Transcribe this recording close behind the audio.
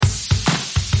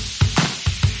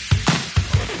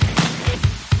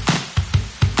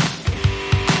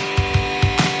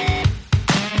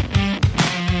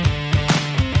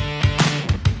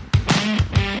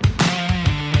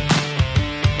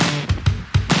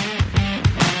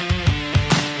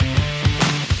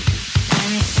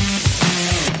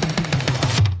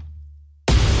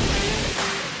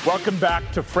Welcome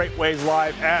back to FreightWaves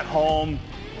Live at Home.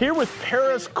 Here with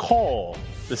Paris Cole,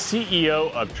 the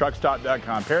CEO of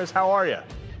Truckstop.com. Paris, how are you?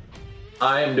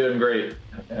 I am doing great,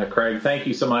 Craig. Thank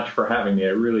you so much for having me. I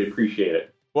really appreciate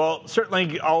it. Well,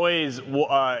 certainly always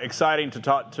exciting to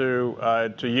talk to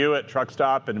you at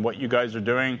Truckstop and what you guys are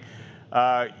doing.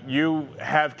 You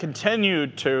have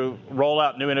continued to roll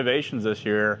out new innovations this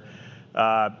year,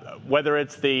 whether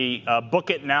it's the Book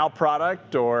It Now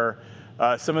product or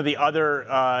some of the other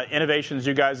innovations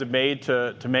you guys have made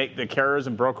to make the carriers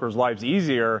and brokers' lives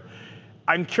easier.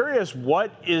 I'm curious,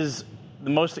 what is the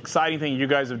most exciting thing you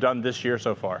guys have done this year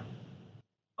so far?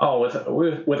 Oh,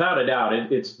 without a doubt,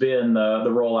 it's been the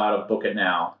rollout of Book It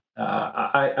Now.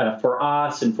 For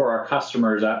us and for our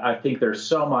customers, I think there's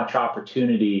so much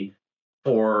opportunity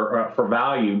for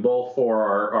value, both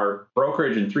for our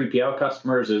brokerage and 3PL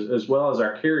customers as well as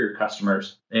our carrier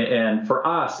customers. And for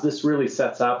us, this really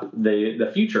sets up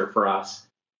the future for us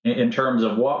in terms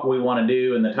of what we want to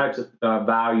do and the types of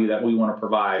value that we want to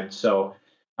provide. So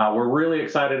we're really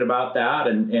excited about that.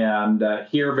 And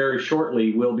here very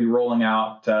shortly, we'll be rolling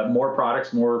out more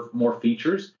products, more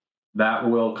features that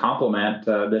will complement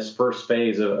this first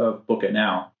phase of Book It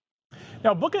Now.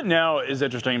 Now, Book It Now is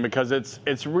interesting because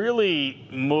it's really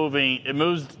moving. It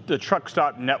moves the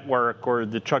Truckstop network or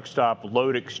the Truckstop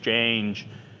load exchange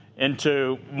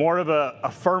into more of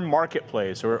a firm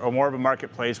marketplace or more of a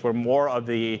marketplace where more of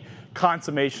the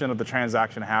consummation of the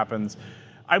transaction happens.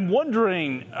 I'm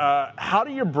wondering, how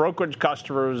do your brokerage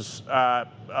customers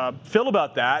feel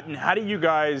about that, and how do you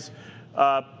guys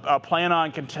plan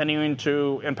on continuing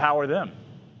to empower them?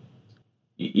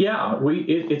 Yeah,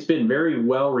 it's been very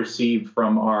well received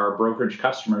from our brokerage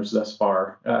customers thus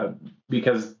far,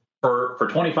 because for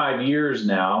 25 years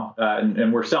now,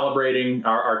 and we're celebrating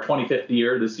our 25th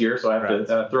year this year, so I have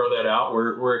to throw that out.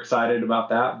 We're excited about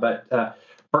that. But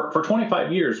for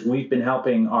 25 years, we've been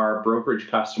helping our brokerage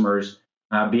customers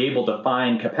be able to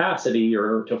find capacity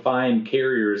or to find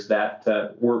carriers that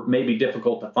were maybe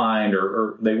difficult to find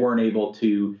or they weren't able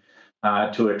to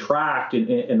attract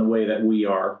in the way that we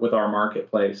are with our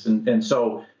marketplace. And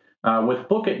so with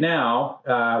Book It Now,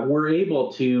 we're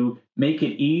able to make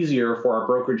it easier for our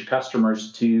brokerage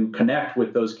customers to connect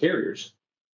with those carriers.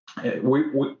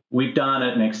 We've done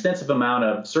an extensive amount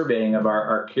of surveying of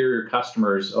our carrier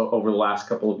customers over the last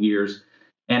couple of years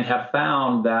and have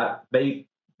found that they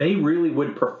really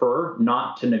would prefer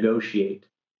not to negotiate.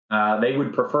 They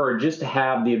would prefer just to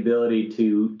have the ability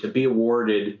to be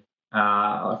awarded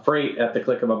freight at the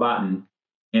click of a button.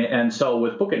 And so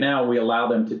with Book It Now, we allow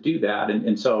them to do that.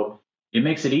 And so it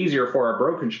makes it easier for our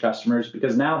brokerage customers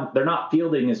because now they're not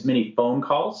fielding as many phone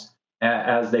calls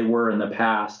as they were in the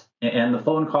past. And the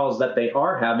phone calls that they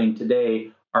are having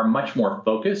today are much more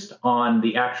focused on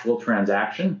the actual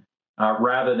transaction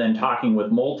rather than talking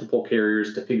with multiple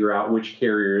carriers to figure out which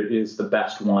carrier is the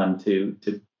best one to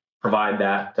provide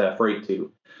that freight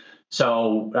to.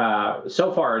 So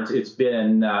far it's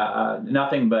been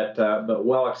nothing but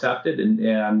well accepted,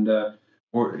 and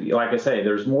like I say,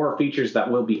 there's more features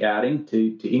that we'll be adding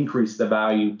to increase the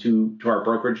value to our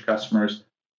brokerage customers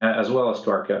as well as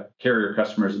to our carrier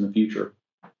customers in the future.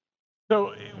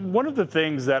 So one of the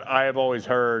things that I have always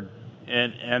heard,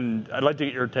 and I'd like to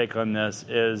get your take on this,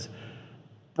 is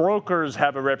brokers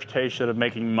have a reputation of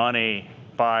making money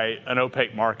by an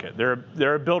opaque market.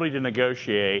 Their ability to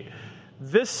negotiate.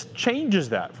 This changes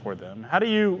that for them. How do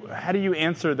you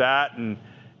answer that, and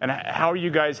how are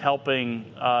you guys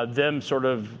helping them sort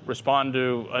of respond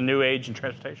to a new age in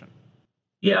transportation?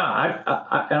 Yeah,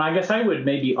 and I guess I would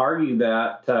maybe argue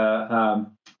that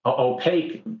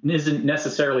opaque isn't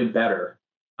necessarily better.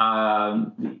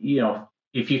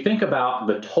 If you think about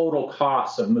the total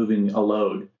cost of moving a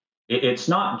load, it's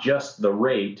not just the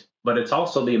rate, but it's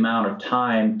also the amount of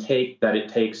time that it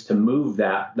takes to move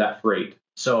that freight.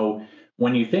 So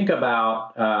when you think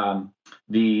about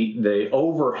the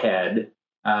overhead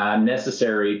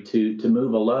necessary to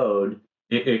move a load,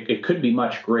 it could be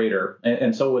much greater.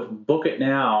 And so with Book It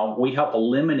Now, we help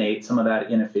eliminate some of that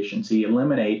inefficiency,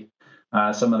 eliminate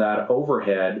some of that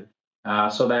overhead,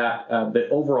 so that the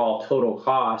overall total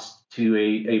cost to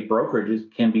a brokerage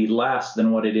can be less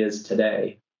than what it is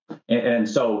today. And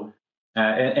so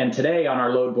today on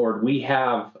our load board, we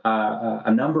have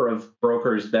a number of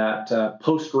brokers that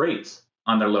post rates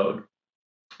on their load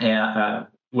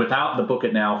without the Book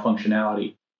It Now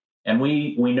functionality. And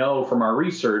we know from our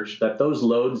research that those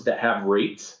loads that have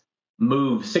rates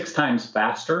move 6 times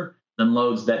faster than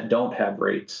loads that don't have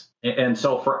rates. And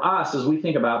so for us, as we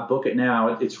think about Book It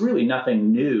Now, it's really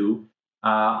nothing new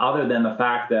other than the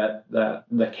fact that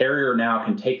the carrier now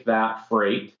can take that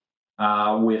freight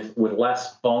with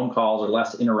less phone calls or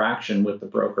less interaction with the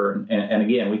broker. And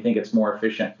again, we think it's more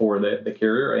efficient for the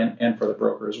carrier and for the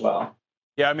broker as well.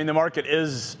 Yeah, I mean, the market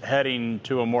is heading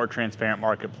to a more transparent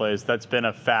marketplace. That's been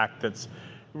a fact that's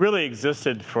really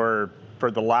existed for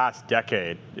the last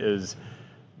decade. Is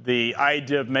the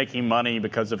idea of making money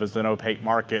because of it's an opaque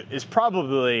market is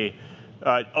probably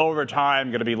over time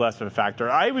going to be less of a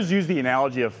factor. I always use the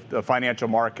analogy of the financial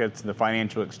markets and the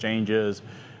financial exchanges,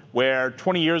 where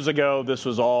 20 years ago this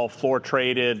was all floor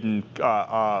traded and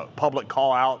public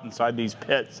call out inside these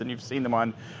pits, and you've seen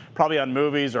them probably on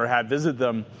movies or have visited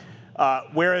them.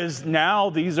 Whereas now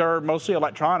these are mostly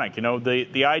electronic. You know,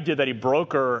 the idea that a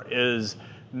broker is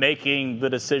making the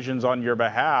decisions on your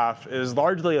behalf is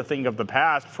largely a thing of the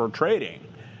past for trading.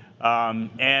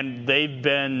 And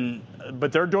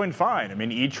but they're doing fine. I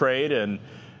mean, E-Trade and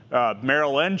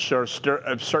Merrill Lynch are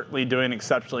certainly doing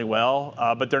exceptionally well,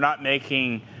 but they're not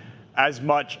making as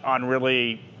much on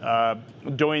really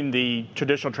doing the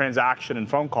traditional transaction and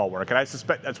phone call work. And I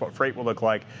suspect that's what freight will look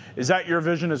like. Is that your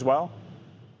vision as well?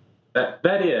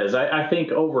 That is. I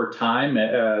think over time,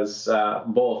 as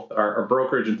both our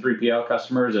brokerage and 3PL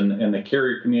customers and the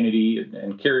carrier community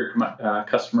and carrier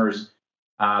customers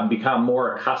become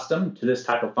more accustomed to this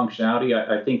type of functionality,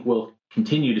 I think we'll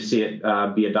continue to see it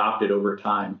be adopted over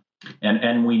time.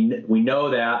 And we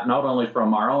know that not only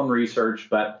from our own research,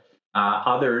 but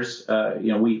others.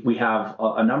 We have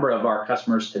a number of our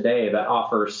customers today that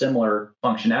offer similar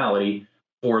functionality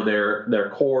for their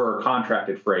core or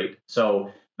contracted freight.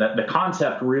 So the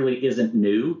concept really isn't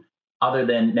new, other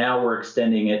than now we're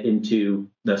extending it into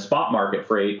the spot market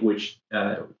freight, which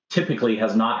typically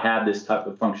has not had this type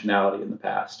of functionality in the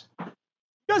past.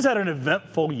 You guys had an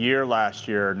eventful year last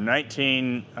year.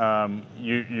 19,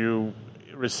 you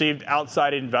received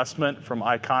outside investment from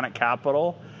Iconic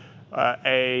Capital,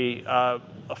 a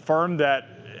firm that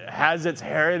has its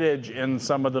heritage in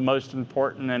some of the most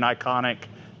important and iconic,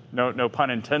 no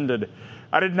pun intended.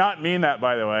 I did not mean that,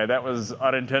 by the way. That was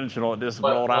unintentional. It just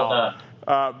rolled out.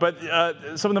 But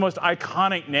some of the most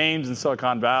iconic names in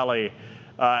Silicon Valley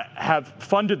have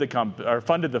funded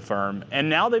the firm, and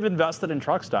now they've invested in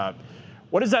Truckstop.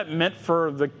 What has that meant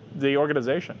for the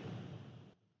organization?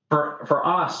 For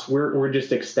us, we're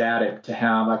just ecstatic to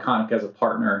have Iconic as a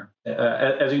partner.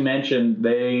 As you mentioned,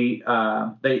 they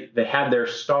had their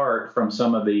start from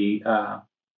some of the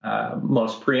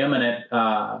most preeminent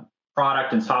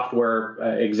product and software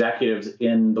executives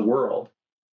in the world,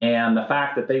 and the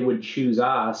fact that they would choose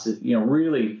us,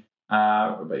 really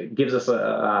gives us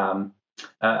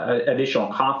additional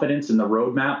confidence in the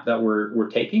roadmap that we're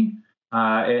taking,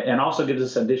 and also gives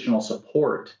us additional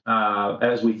support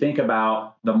as we think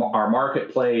about our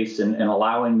marketplace and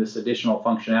allowing this additional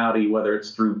functionality, whether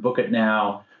it's through Book It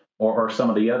Now or some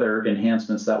of the other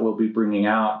enhancements that we'll be bringing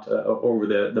out over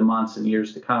the months and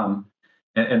years to come.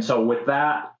 And so with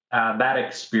that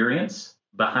experience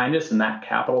behind us and that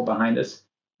capital behind us,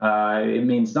 it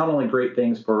means not only great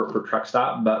things for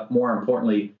Truckstop, but more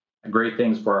importantly, great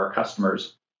things for our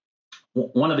customers.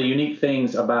 One of the unique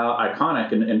things about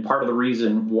Iconic, and part of the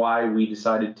reason why we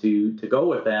decided to go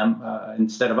with them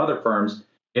instead of other firms,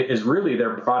 is really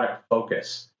their product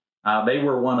focus. They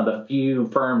were one of the few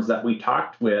firms that we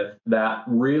talked with that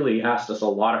really asked us a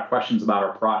lot of questions about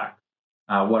our product.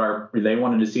 They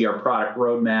wanted to see our product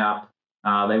roadmap.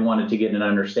 They wanted to get an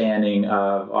understanding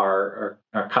of our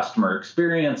customer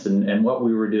experience and what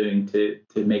we were doing to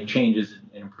make changes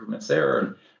and improvements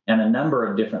there, and a number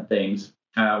of different things.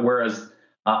 Whereas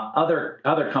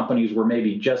other companies were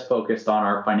maybe just focused on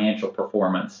our financial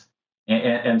performance.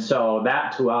 And so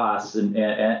that to us, and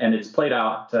it's played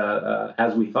out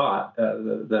as we thought.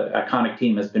 The Iconic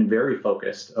team has been very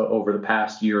focused over the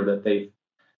past year that they've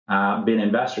been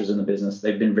investors in the business.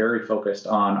 They've been very focused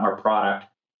on our product,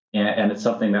 and it's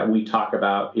something that we talk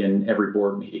about in every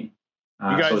board meeting.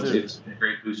 So it's a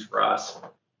great boost for us.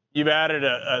 You've added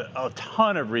a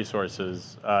ton of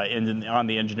resources on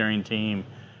the engineering team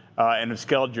and have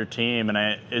scaled your team.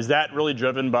 And is that really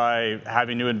driven by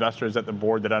having new investors at the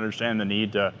board that understand the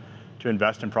need to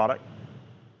invest in product?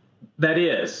 That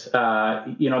is.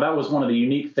 That was one of the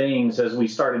unique things as we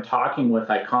started talking with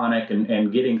Iconic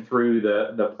and getting through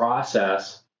the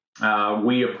process.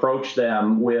 We approached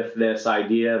them with this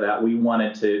idea that we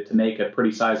wanted to make a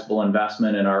pretty sizable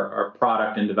investment in our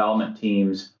product and development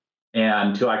teams.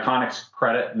 And to Iconic's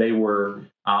credit, they were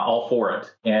all for it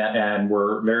and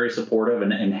were very supportive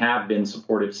and have been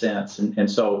supportive since. And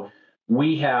so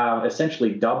we have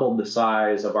essentially doubled the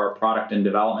size of our product and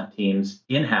development teams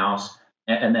in-house,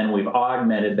 and then we've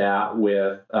augmented that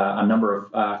with a number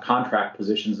of contract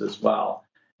positions as well.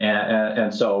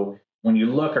 And so when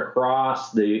you look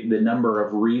across the number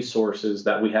of resources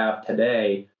that we have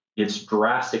today, it's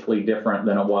drastically different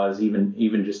than it was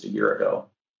even just a year ago.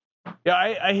 Yeah,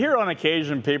 I hear on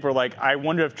occasion people are like, I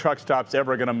wonder if truck stop's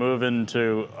ever going to move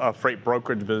into a freight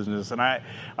brokerage business. And I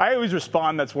always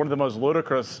respond that's one of the most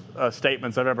ludicrous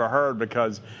statements I've ever heard,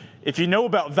 because if you know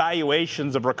about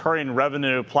valuations of recurring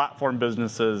revenue platform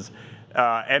businesses,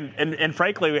 and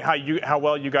frankly, how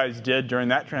well you guys did during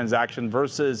that transaction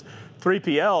versus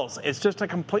 3PLs, it's just a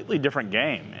completely different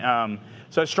game.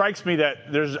 So it strikes me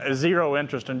that there's zero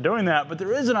interest in doing that, but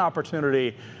there is an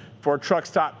opportunity for a truck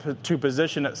stop to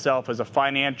position itself as a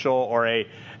financial or a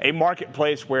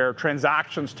marketplace where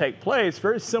transactions take place,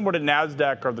 very similar to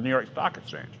NASDAQ or the New York Stock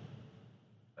Exchange.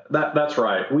 That's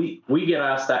right. We get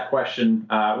asked that question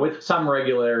with some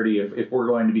regularity if we're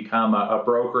going to become a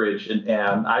brokerage,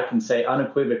 and I can say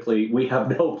unequivocally we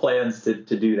have no plans to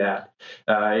do that.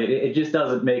 It just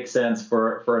doesn't make sense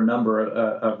for a number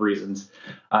of reasons.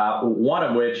 One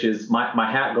of which is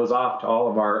my hat goes off to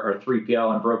all of our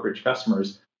 3PL and brokerage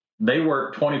customers. They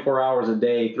work 24 hours a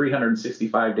day,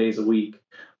 365 days a week,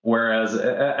 whereas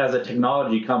as a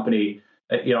technology company,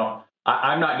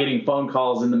 I'm not getting phone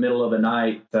calls in the middle of the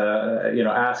night,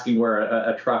 asking where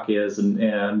a truck is,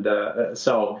 and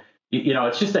so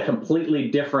it's just a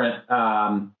completely different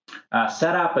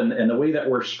setup, and the way that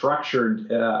we're structured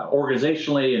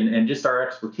organizationally, and just our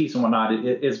expertise and whatnot,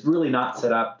 is really not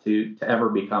set up to ever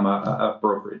become a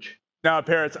brokerage. Now,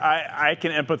 Parrots, I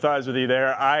can empathize with you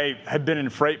there. I have been in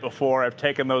freight before. I've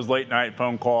taken those late night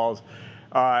phone calls.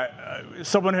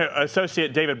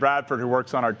 Associate David Bradford, who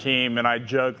works on our team, and I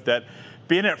joke that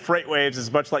being at FreightWaves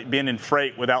is much like being in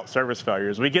freight without service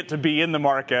failures. We get to be in the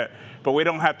market, but we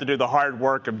don't have to do the hard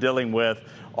work of dealing with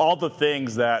all the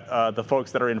things that the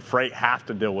folks that are in freight have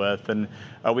to deal with, and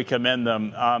we commend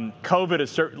them. COVID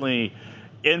has certainly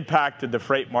impacted the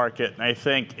freight market, and I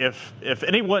think if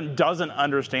anyone doesn't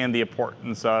understand the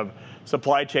importance of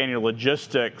supply chain and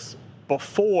logistics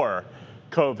before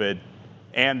COVID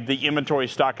and the inventory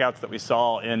stockouts that we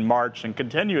saw in March and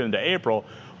continue into April,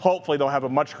 hopefully they'll have a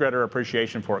much greater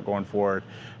appreciation for it going forward.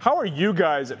 How are you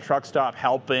guys at TruckStop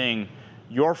helping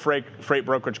your freight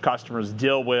brokerage customers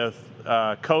deal with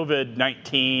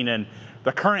COVID-19 and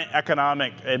the current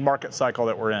economic and market cycle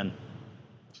that we're in?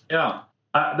 Yeah.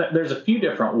 There's a few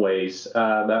different ways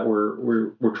that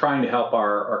we're trying to help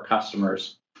our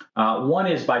customers. One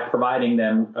is by providing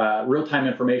them real-time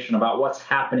information about what's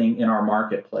happening in our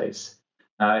marketplace.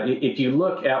 If you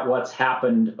look at what's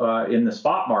happened in the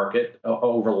spot market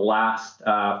over the last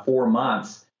 4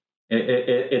 months,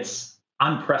 it's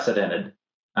unprecedented.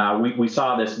 We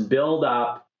saw this build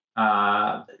up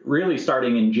really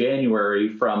starting in January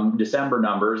from December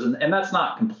numbers, and that's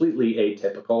not completely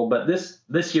atypical, but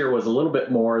this year was a little bit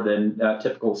more than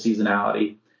typical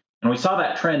seasonality. And we saw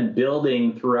that trend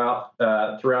building throughout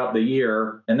the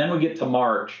year, and then we get to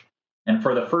March, and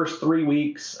for the first 3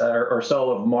 weeks or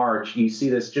so of March, you see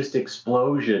this just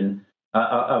explosion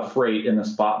of freight in the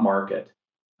spot market.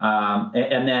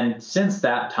 And then since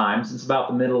that time, since about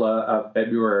the middle of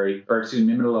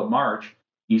middle of March,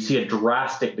 you see a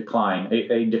drastic decline,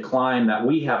 a decline that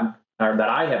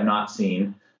I have not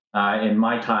seen in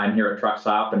my time here at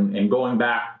TruckStop, and going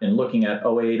back and looking at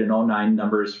 08 and 09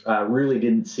 numbers, really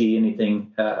didn't see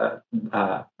anything of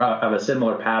a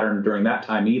similar pattern during that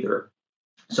time either.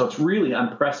 So it's really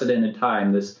unprecedented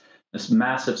time, this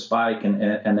massive spike and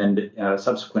then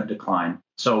subsequent decline.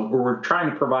 So we're trying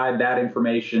to provide that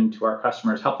information to our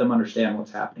customers, help them understand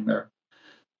what's happening there.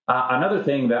 Another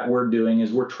thing that we're doing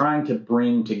is we're trying to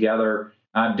bring together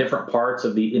different parts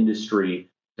of the industry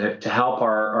to help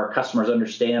our customers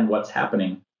understand what's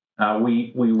happening.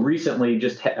 We recently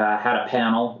just had a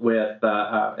panel with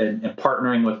and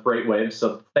partnering with FreightWaves,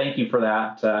 so thank you for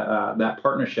that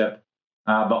partnership.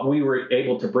 But we were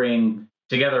able to bring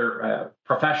together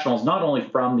professionals not only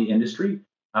from the industry,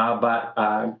 but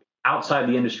outside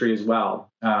the industry as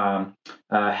well.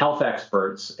 Health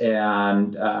experts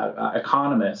and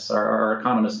economists. Our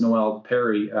economist Noel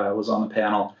Perry was on the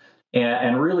panel,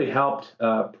 and really helped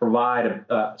provide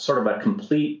a sort of a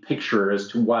complete picture as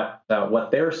to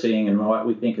what they're seeing and what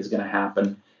we think is going to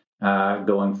happen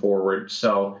going forward.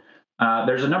 So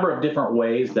there's a number of different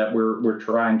ways that we're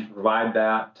trying to provide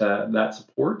that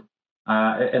support.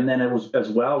 And then as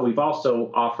well, we've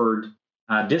also offered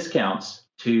discounts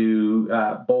to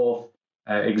both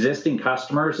existing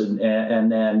customers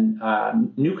and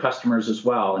then new customers as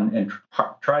well, and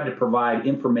tried to provide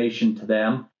information to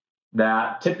them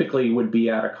that typically would be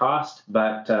at a cost,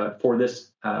 but for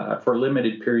a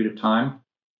limited period of time,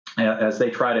 as they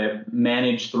try to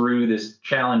manage through this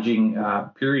challenging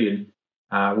period,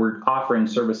 we're offering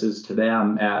services to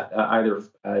them at either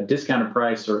a discounted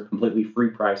price or a completely free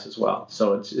price as well.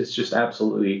 So it's just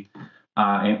absolutely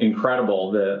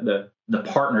incredible the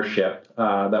partnership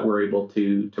that we're able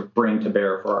to bring to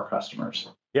bear for our customers.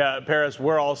 Yeah, Paris,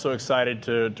 we're also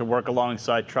excited to work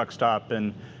alongside TruckStop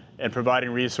and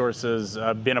providing resources,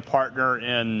 being a partner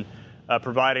in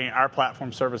providing our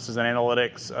platform services and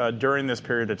analytics during this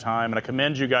period of time. And I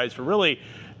commend you guys for really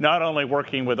not only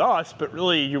working with us, but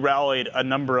really you rallied a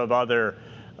number of other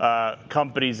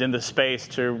companies in the space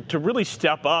to really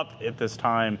step up at this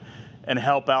time and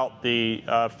help out the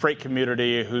freight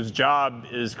community whose job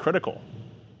is critical.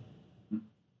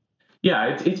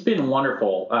 Yeah, it's been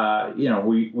wonderful.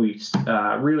 We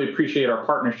really appreciate our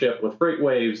partnership with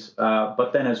FreightWaves,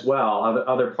 but then as well,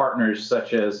 other partners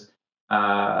such as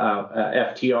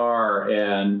FTR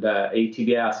and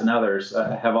ATBS and others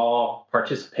have all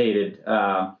participated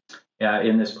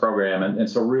in this program, and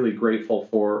so really grateful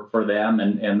for them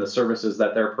and the services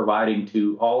that they're providing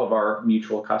to all of our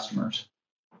mutual customers.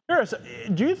 Sure. So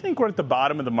do you think we're at the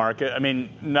bottom of the market? I mean,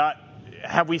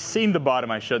 have we seen the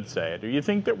bottom, I should say? Do you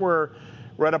think that we're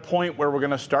at a point where we're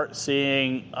going to start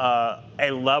seeing a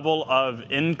level of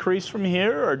increase from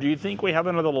here, or do you think we have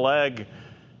another leg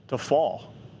to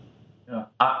fall?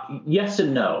 Yes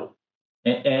and no.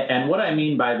 And what I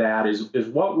mean by that is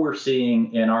what we're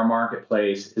seeing in our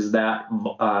marketplace is that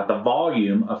the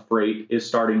volume of freight is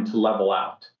starting to level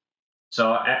out.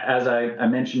 So as I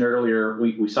mentioned earlier,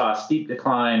 we saw a steep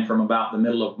decline from about the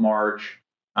middle of March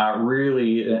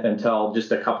really until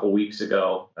just a couple weeks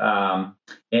ago.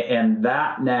 And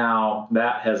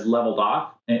that has leveled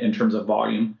off in terms of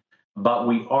volume, but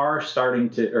we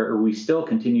still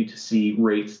continue to see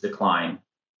rates decline.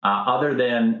 Other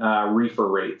than reefer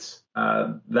rates,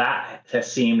 that has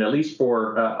seemed, at least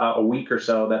for a week or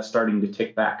so, that's starting to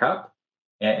tick back up.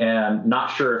 And not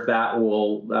sure if that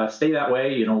will stay that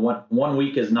way. You know, one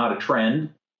week is not a trend,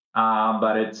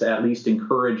 but it's at least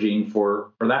encouraging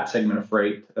for that segment of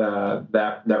freight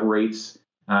that rates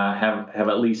have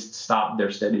at least stopped their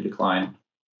steady decline.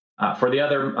 For the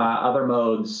other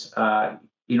modes, I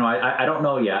don't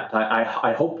know yet.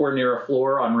 I hope we're near a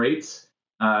floor on rates.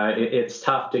 It's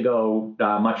tough to go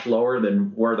much lower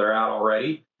than where they're at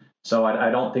already. So I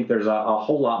don't think there's a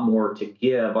whole lot more to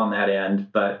give on that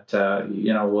end, but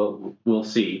we'll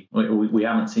see. We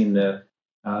haven't seen the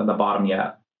bottom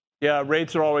yet. Yeah,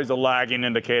 rates are always a lagging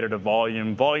indicator to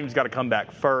volume. Volume's got to come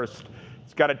back first.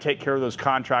 It's got to take care of those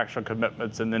contractual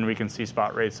commitments, and then we can see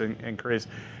spot rates increase.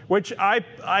 Which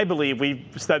I believe, we've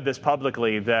said this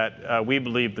publicly, that we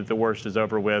believe that the worst is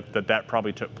over with. That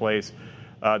probably took place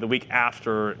the week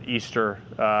after Easter,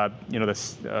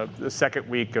 the second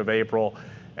week of April.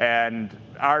 And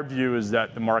our view is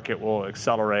that the market will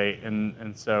accelerate,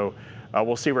 and so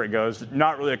we'll see where it goes.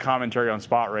 Not really a commentary on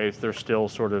spot rates. They're still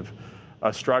sort of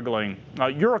struggling.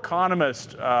 Your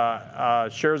economist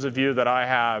shares a view that I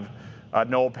have.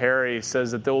 Noel Perry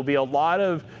says that there will be a lot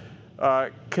of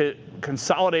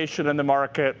consolidation in the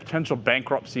market, potential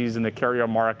bankruptcies in the carrier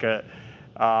market,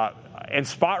 and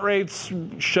spot rates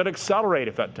should accelerate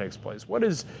if that takes place.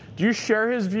 Do you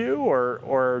share his view,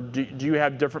 or do you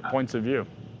have different points of view?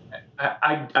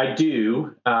 I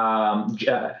do.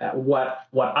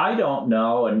 What I don't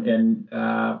know, and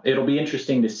it'll be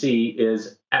interesting to see,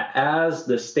 is as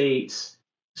the states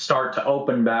start to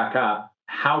open back up,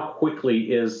 how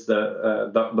quickly is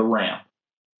the ramp?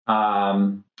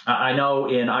 I know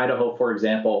in Idaho, for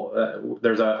example,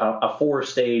 there's a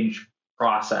 4-stage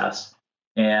process,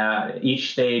 and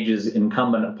each stage is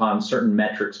incumbent upon certain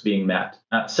metrics being met,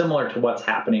 similar to what's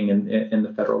happening in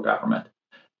the federal government.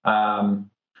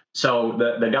 So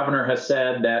the governor has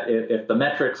said that if the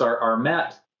metrics are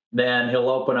met, then he'll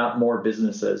open up more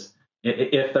businesses.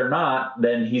 If they're not,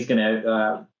 then he's going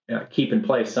to keep in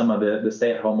place some of the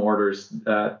stay-at-home orders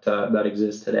that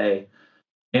exist today.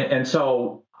 And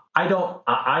so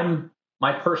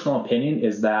my personal opinion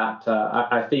is that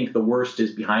I think the worst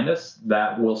is behind us,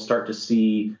 that we'll start to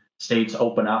see states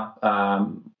open up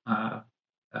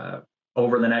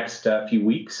over the next few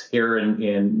weeks here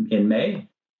in May.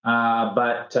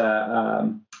 But I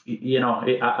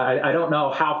don't know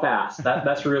how fast.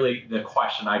 That's really the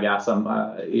question, I guess.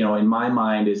 In my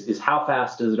mind is how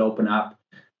fast does it open up?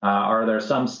 Are there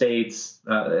some states,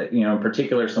 in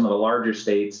particular some of the larger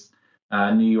states,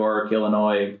 New York,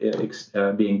 Illinois,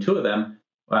 being two of them,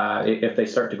 if they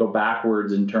start to go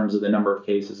backwards in terms of the number of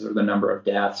cases or the number of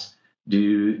deaths,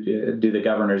 do the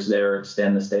governors there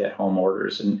extend the stay-at-home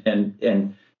orders?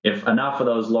 And if enough of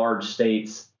those large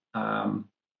states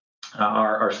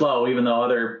are slow, even though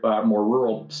other more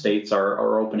rural states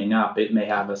are opening up, it may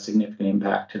have a significant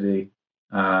impact to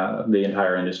the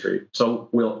entire industry. So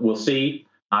we'll see.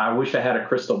 I wish I had a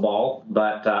crystal ball,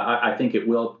 but I think it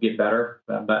will get better.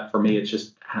 But for me, it's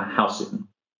just how soon.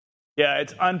 Yeah,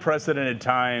 it's unprecedented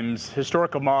times.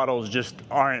 Historical models just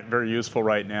aren't very useful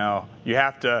right now. You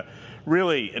have to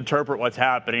really interpret what's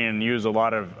happening and use a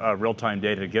lot of real-time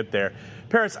data to get there.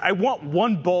 Paris, I want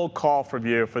one bold call from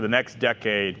you for the next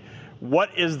decade. What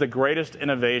is the greatest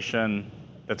innovation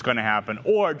that's going to happen?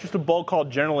 Or just a bold call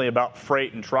generally about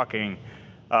freight and trucking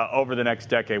over the next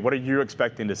decade. What are you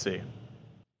expecting to see?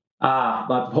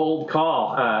 A bold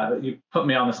call. You put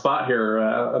me on the spot here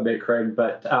a bit, Craig,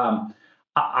 but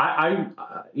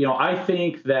I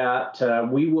think that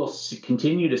we will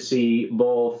continue to see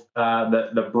both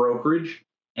the brokerage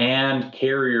and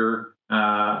carrier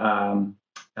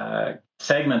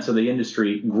segments of the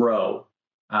industry grow.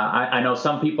 I know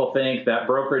some people think that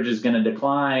brokerage is going to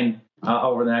decline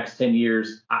over the next 10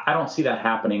 years. I don't see that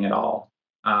happening at all.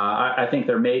 I think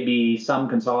there may be some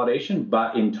consolidation,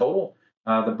 but in total,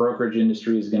 the brokerage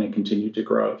industry is going to continue to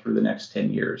grow through the next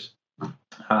 10 years.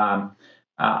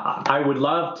 I would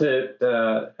love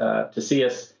to see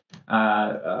us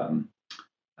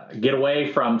get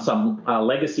away from some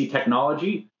legacy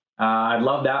technology. I'd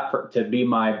love that to be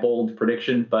my bold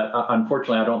prediction, but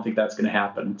unfortunately, I don't think that's going to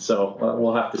happen. So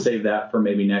we'll have to save that for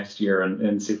maybe next year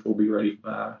and see if we'll be ready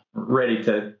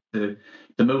to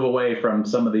move away from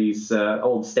some of these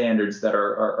old standards that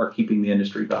are keeping the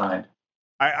industry behind.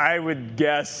 I would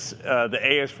guess the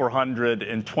AS400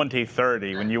 in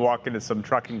 2030, when you walk into some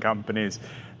trucking companies,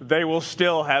 they will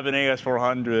still have an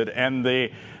AS400, and the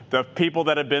people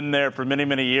that have been there for many,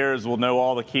 many years will know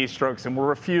all the keystrokes and will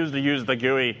refuse to use the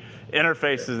GUI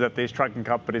interfaces that these trucking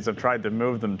companies have tried to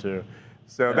move them to.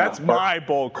 So that's my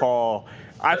bold call.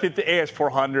 I think the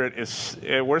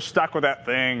AS400 we're stuck with that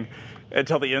thing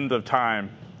until the end of time.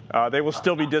 They will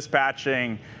still be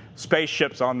dispatching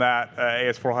spaceships on that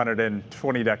AS400 in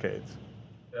 20 decades.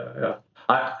 Yeah.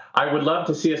 I would love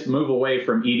to see us move away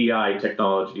from EDI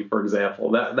technology, for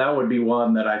example. That would be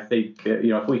one that I think,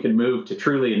 if we could move to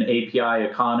truly an API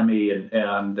economy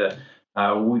and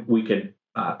we could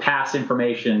pass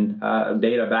information,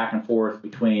 data back and forth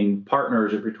between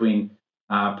partners or between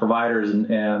providers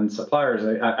and suppliers.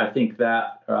 I think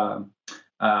that,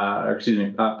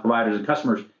 providers and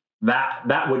customers,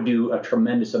 that would do a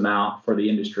tremendous amount for the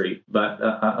industry. But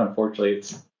unfortunately,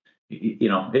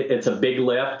 it's a big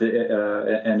lift,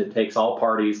 and it takes all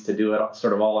parties to do it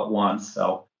sort of all at once.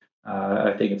 So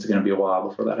I think it's going to be a while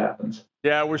before that happens.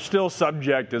 Yeah, we're still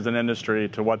subject as an industry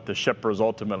to what the shippers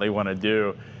ultimately want to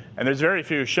do. And there's very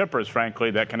few shippers,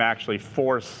 frankly, that can actually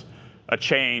force a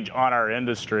change on our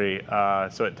industry.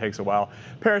 So it takes a while.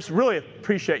 Paris, really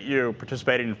appreciate you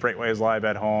participating in FreightWaves Live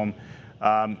at Home.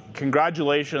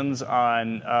 Congratulations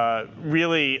on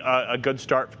really a good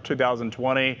start for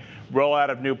 2020. Rollout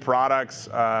of new products,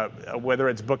 whether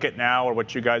it's Book It Now or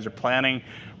what you guys are planning.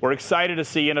 We're excited to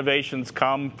see innovations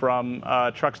come from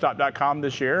truckstop.com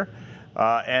this year,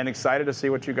 and excited to see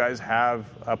what you guys have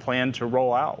planned to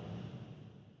roll out.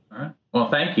 All right. Well,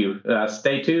 thank you.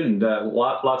 Stay tuned.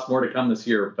 Lots more to come this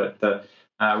year, but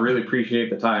I really appreciate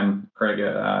the time, Craig.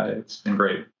 It's been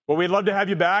great. Well, we'd love to have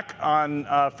you back on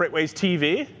FreightWaves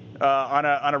TV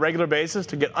on a regular basis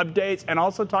to get updates and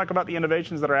also talk about the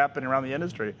innovations that are happening around the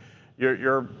industry.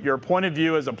 Your point of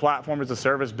view as a platform, as a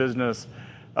service business,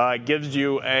 gives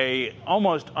you a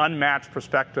almost unmatched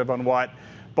perspective on what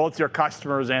both your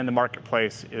customers and the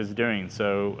marketplace is doing.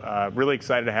 So really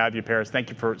excited to have you, Paris. Thank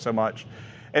you so much.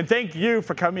 And thank you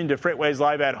for coming to FreightWaves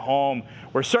Live at Home.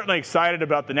 We're certainly excited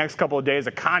about the next couple of days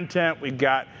of content. We've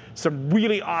got some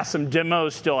really awesome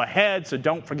demos still ahead, so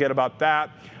don't forget about that.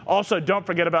 Also, don't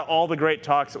forget about all the great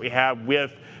talks that we have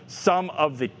with some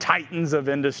of the titans of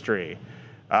industry.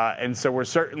 And so we're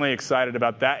certainly excited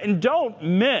about that. And don't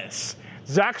miss,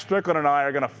 Zach Strickland and I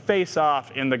are going to face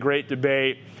off in the great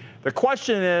debate. The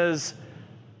question is,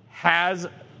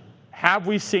 have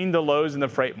we seen the lows in the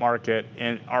freight market,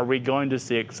 and are we going to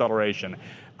see acceleration?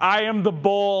 I am the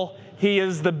bull. He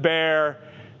is the bear.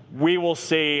 We will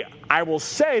see. I will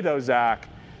say, though, Zach,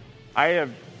 I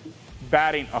have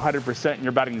batting 100% and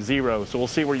you're batting 0, so we'll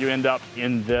see where you end up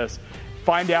in this.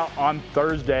 Find out on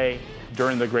Thursday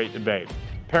during the great debate.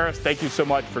 Paris, thank you so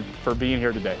much for being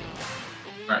here today.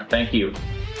 All right, thank you.